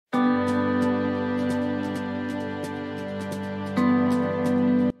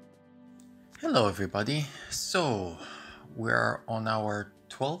Hello everybody, so we're on our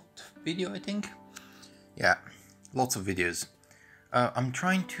 12th video I think. Yeah, lots of videos. I'm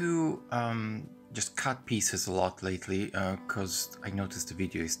trying to just cut pieces a lot lately because I noticed the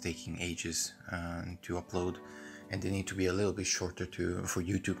video is taking ages to upload and they need to be a little bit shorter for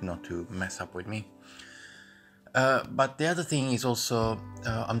YouTube not to mess up with me. But the other thing is also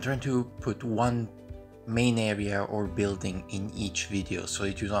I'm trying to put one main area or building in each video so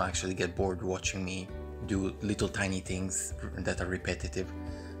that you don't actually get bored watching me do little tiny things that are repetitive.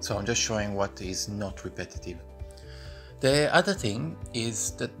 So I'm just showing what is not repetitive. The other thing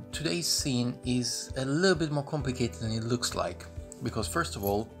is that today's scene is a little bit more complicated than it looks like, because first of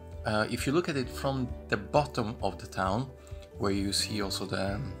all, if you look at it from the bottom of the town, where you see also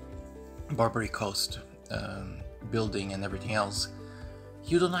the Barbary Coast building and everything else,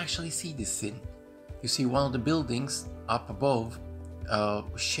 you don't actually see this scene. You see one of the buildings up above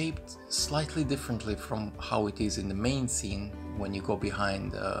shaped slightly differently from how it is in the main scene when you go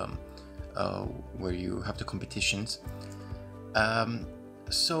behind where you have the competitions.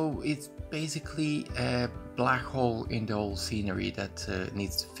 So it's basically a black hole in the whole scenery that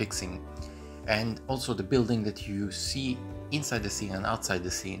needs fixing. And also the building that you see inside the scene and outside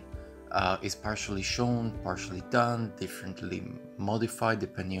the scene is partially shown, partially done, differently modified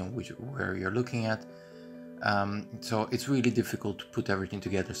depending on where you're looking at. So it's really difficult to put everything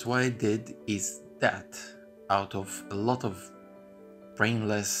together. So what I did is that out of a lot of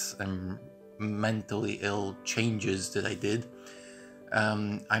brainless and mentally ill changes that I did,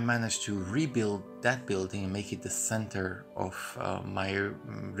 I managed to rebuild that building and make it the center of my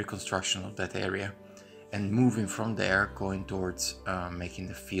reconstruction of that area, and moving from there going towards making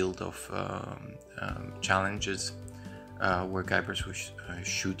the field of challenges where Guybrush was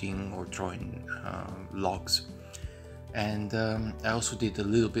shooting or throwing logs. And I also did a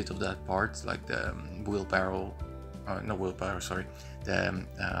little bit of that part, like the wheelbarrow, the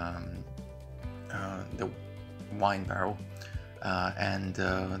wine barrel and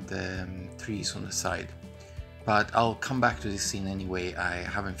the trees on the side. But I'll come back to this scene anyway. I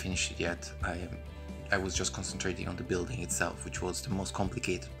haven't finished it yet. I was just concentrating on the building itself, which was the most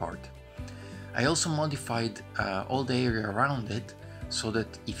complicated part. I also modified all the area around it so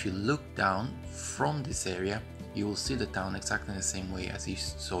that if you look down from this area, you will see the town exactly the same way as you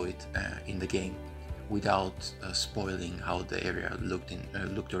saw it in the game, without spoiling how the area looked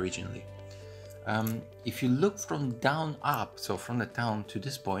originally. If you look from down up, so from the town to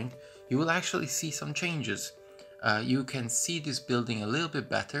this point, you will actually see some changes. You can see this building a little bit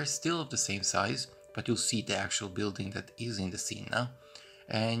better, still of the same size, but you'll see the actual building that is in the scene now.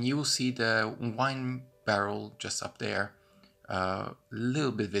 And you will see the wine barrel just up there, a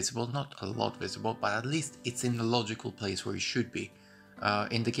little bit visible, not a lot visible, but at least it's in the logical place where it should be.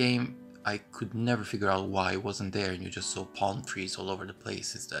 In the game, I could never figure out why it wasn't there, and you just saw palm trees all over the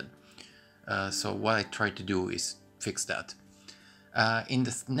place instead. So what I tried to do is fix that. In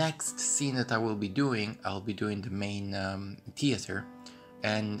the next scene that I will be doing, I'll be doing the main theater,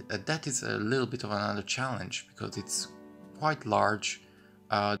 and that is a little bit of another challenge because it's quite large.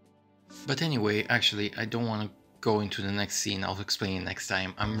 But anyway, actually, I don't want to go into the next scene. I'll explain it next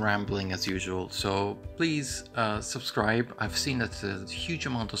time. I'm rambling as usual, so please subscribe. I've seen that a huge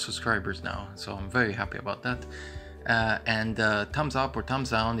amount of subscribers now, so I'm very happy about that. And thumbs up or thumbs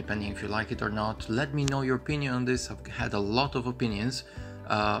down, depending if you like it or not. Let me know your opinion on this. I've had a lot of opinions.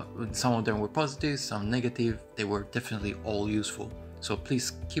 Some of them were positive, some negative. They were definitely all useful. So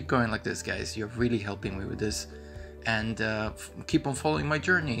please keep going like this, guys. You're really helping me with this. And keep on following my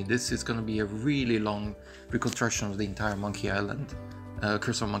journey. This is going to be a really long reconstruction of the entire Monkey Island,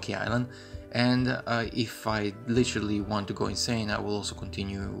 Curse of Monkey Island. And if I literally want to go insane, I will also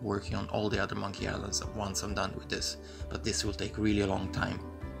continue working on all the other Monkey Islands once I'm done with this. But this will take really a long time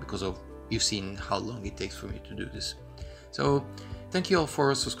because of you've seen how long it takes for me to do this. So thank you all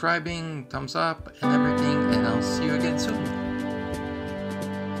for subscribing, thumbs up and everything, and I'll see you again soon.